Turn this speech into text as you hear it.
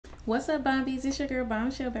What's up, Bombies? It's your girl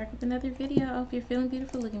Bombshell back with another video. I hope you're feeling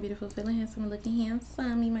beautiful, looking beautiful, feeling handsome, looking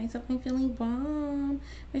handsome. You myself ain't feeling bomb.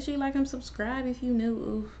 Make sure you like and subscribe if you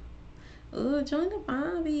new. Ooh, join the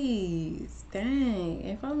Bombies. Dang.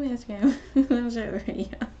 And follow me on Instagram. I'm sure,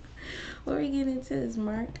 yeah. What we getting into is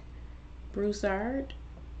Marc Broussard.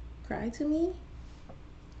 Cry to me?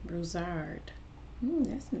 Broussard.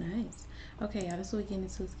 That's nice. Okay, y'all, that's what we getting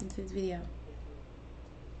into. Let's get into this video.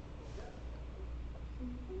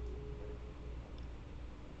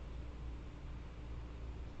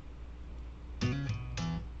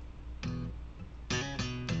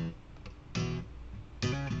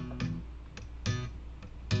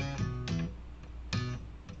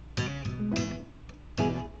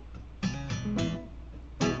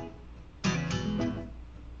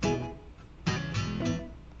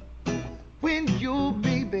 When your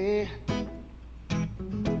baby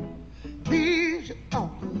leaves you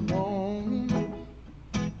all alone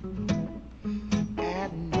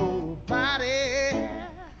and nobody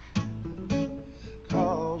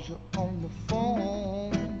calls you on the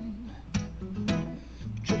phone,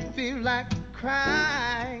 but you feel like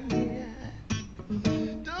crying.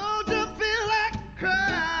 Don't you feel like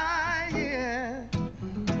crying?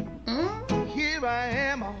 Here I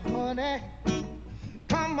am, honey.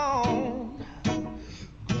 Come on,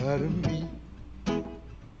 cry to me.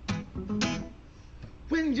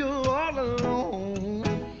 When you're all alone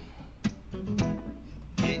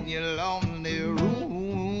in your lonely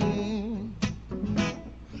room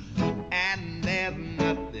and there's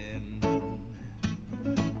nothing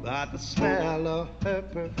but the smell of her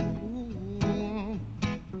perfume,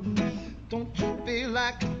 don't you feel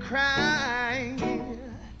like crying?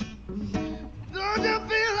 Don't you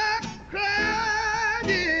feel like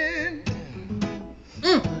crying?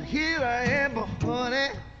 Here I am, honey.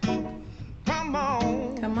 Come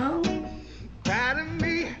on. Come on. Cry to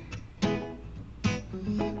me.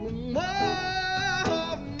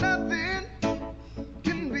 Whoa, nothing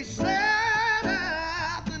can be said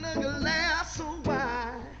than a glass of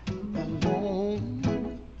wine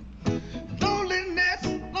alone. Loneliness,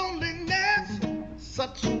 loneliness,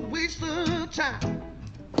 such a waste of time.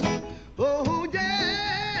 Oh,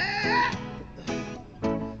 yeah.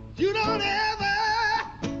 You don't ever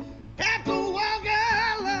have to walk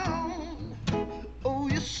alone. Oh,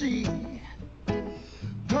 you see.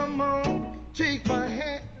 Come on, take my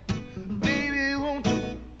hand. Baby, won't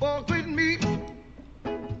you walk with me?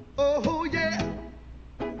 Oh, yeah.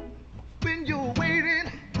 When you're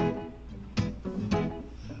waiting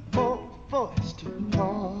for a voice to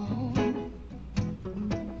call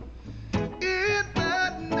in the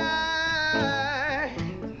night,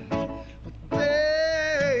 but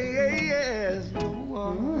there's no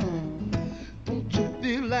one. Don't you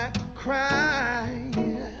feel like crying?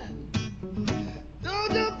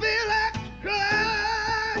 Don't you feel like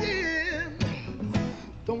crying?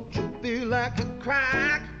 Don't you feel like a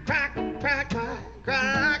cry, cry, cry, cry,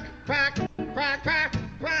 cry, cry, cry, cry,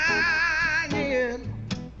 crying?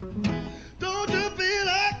 Don't you feel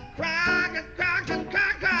like cry, cry, cry,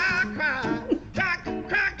 cry, cry, cry,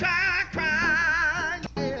 cry, cry,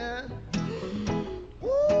 crying? Ooh,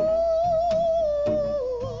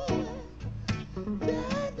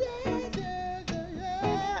 yeah, yeah, yeah, yeah,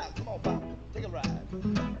 yeah. Come on, Pop, take a ride.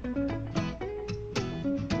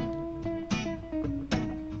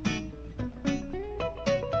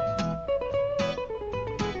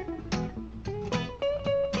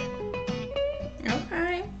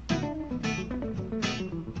 Okay.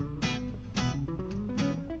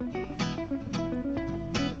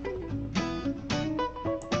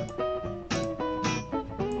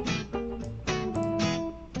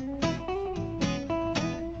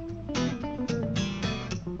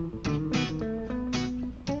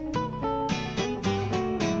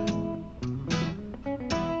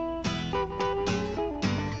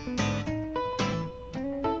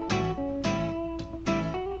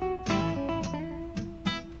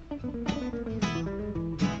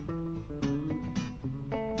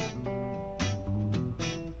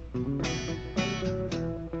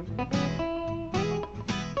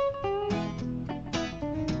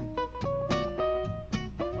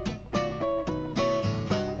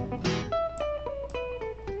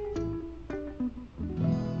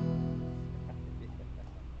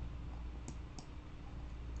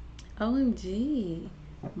 OMG.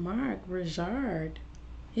 Marc Broussard.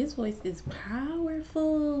 His voice is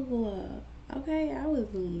powerful. Okay, I was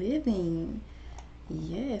living.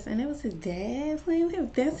 Yes, and that was his dad playing with him.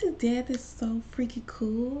 That's his dad. That's so freaking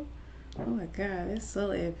cool. Oh my god, that's so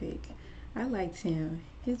epic. I liked him.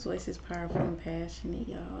 His voice is powerful and passionate,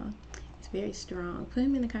 y'all. It's very strong. Put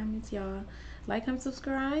him in the comments, y'all. Like, comment,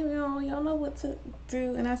 subscribe. Y'all know what to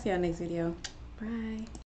do. And I'll see y'all next video. Bye.